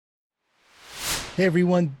Hey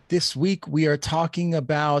everyone, this week we are talking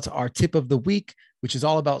about our tip of the week, which is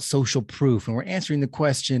all about social proof. And we're answering the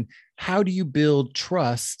question, how do you build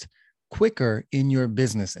trust quicker in your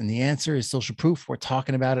business? And the answer is social proof. We're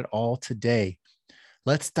talking about it all today.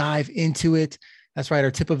 Let's dive into it. That's right,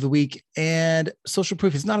 our tip of the week. And social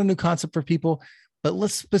proof is not a new concept for people, but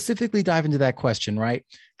let's specifically dive into that question, right?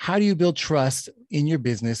 How do you build trust in your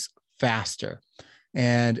business faster?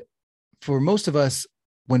 And for most of us,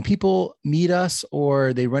 when people meet us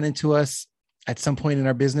or they run into us at some point in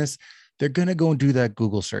our business, they're going to go and do that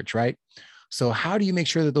Google search, right? So, how do you make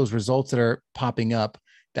sure that those results that are popping up,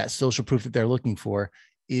 that social proof that they're looking for,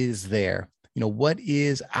 is there? What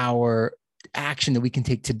is our action that we can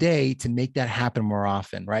take today to make that happen more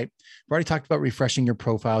often, right? I've already talked about refreshing your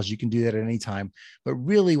profiles. You can do that at any time. But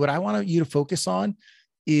really, what I want you to focus on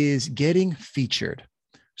is getting featured.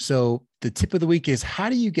 So, the tip of the week is, how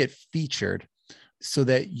do you get featured so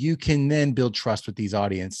that you can then build trust with these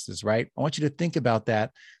audiences, right? I want you to think about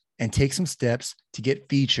that and take some steps to get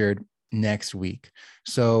featured next week.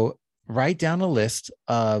 So write down a list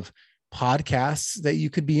of podcasts that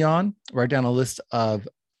you could be on, write down a list of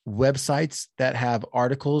websites that have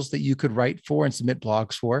articles that you could write for and submit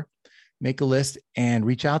blogs for. Make a list and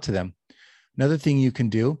reach out to them. Another thing you can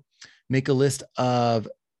do, make a list of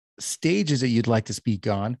stages that you'd like to speak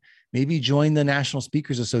on. Maybe join the National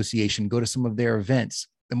Speakers Association, go to some of their events.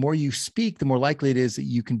 The more you speak, the more likely it is that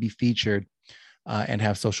you can be featured and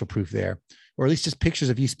have social proof there, or at least just pictures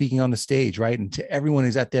of you speaking on the stage, right? And to everyone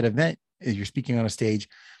who's at that event, as you're speaking on a stage,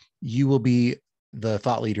 you will be the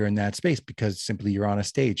thought leader in that space because simply you're on a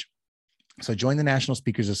stage. So join the National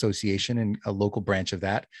Speakers Association and a local branch of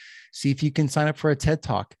that. See if you can sign up for a TED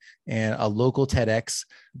Talk, and a local TEDx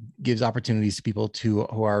gives opportunities to people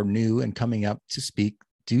who are new and coming up to speak.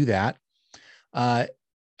 Do that. And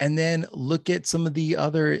then look at some of the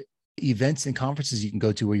other events and conferences you can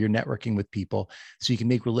go to where you're networking with people so you can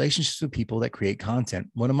make relationships with people that create content.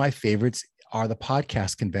 One of my favorites are the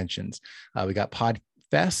podcast conventions. We got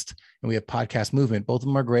PodFest and we have Podcast Movement. Both of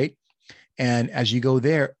them are great. And as you go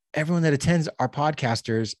there, everyone that attends are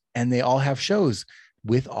podcasters, and they all have shows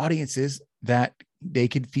with audiences that they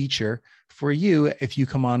could feature for you if you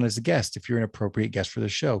come on as a guest, if you're an appropriate guest for the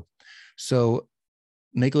show. So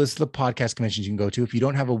make a list of the podcast conventions you can go to. If you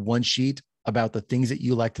don't have a one sheet about the things that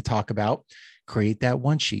you like to talk about, create that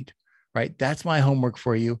one sheet, right? That's my homework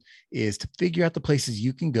for you, is to figure out the places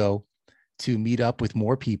you can go to meet up with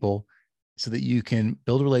more people so that you can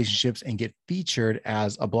build relationships and get featured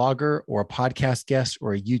as a blogger or a podcast guest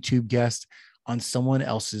or a YouTube guest on someone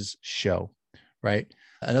else's show, right?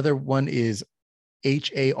 Another one is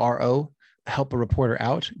HARO, help a reporter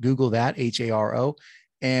out. Google that, HARO,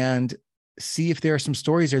 and see if there are some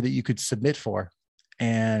stories there that you could submit for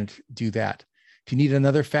and do that. If you need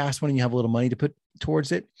another fast one and you have a little money to put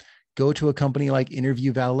towards it, go to a company like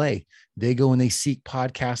Interview Valet. They go and they seek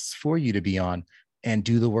podcasts for you to be on and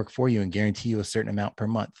do the work for you and guarantee you a certain amount per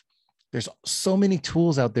month. There's so many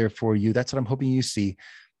tools out there for you. That's what I'm hoping you see,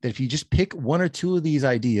 that if you just pick one or two of these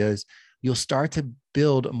ideas, you'll start to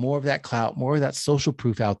build more of that clout, more of that social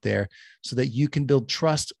proof out there so that you can build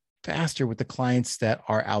trust faster with the clients that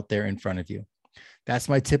are out there in front of you. That's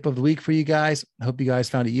my tip of the week for you guys. I hope you guys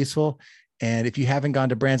found it useful. And if you haven't gone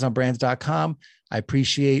to brandsonbrands.com, I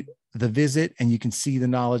appreciate the visit, and you can see the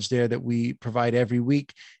knowledge there that we provide every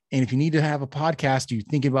week. And if you need to have a podcast, you're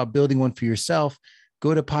thinking about building one for yourself,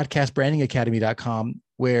 go to podcastbrandingacademy.com,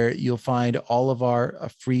 where you'll find all of our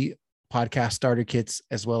free podcast starter kits,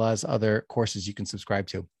 as well as other courses you can subscribe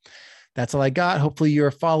to. That's all I got. Hopefully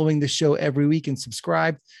you're following the show every week and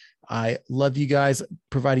subscribe. I love you guys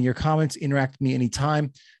providing your comments. Interact with me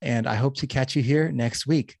anytime. And I hope to catch you here next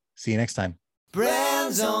week. See you next time.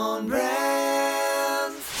 Brands on Brands.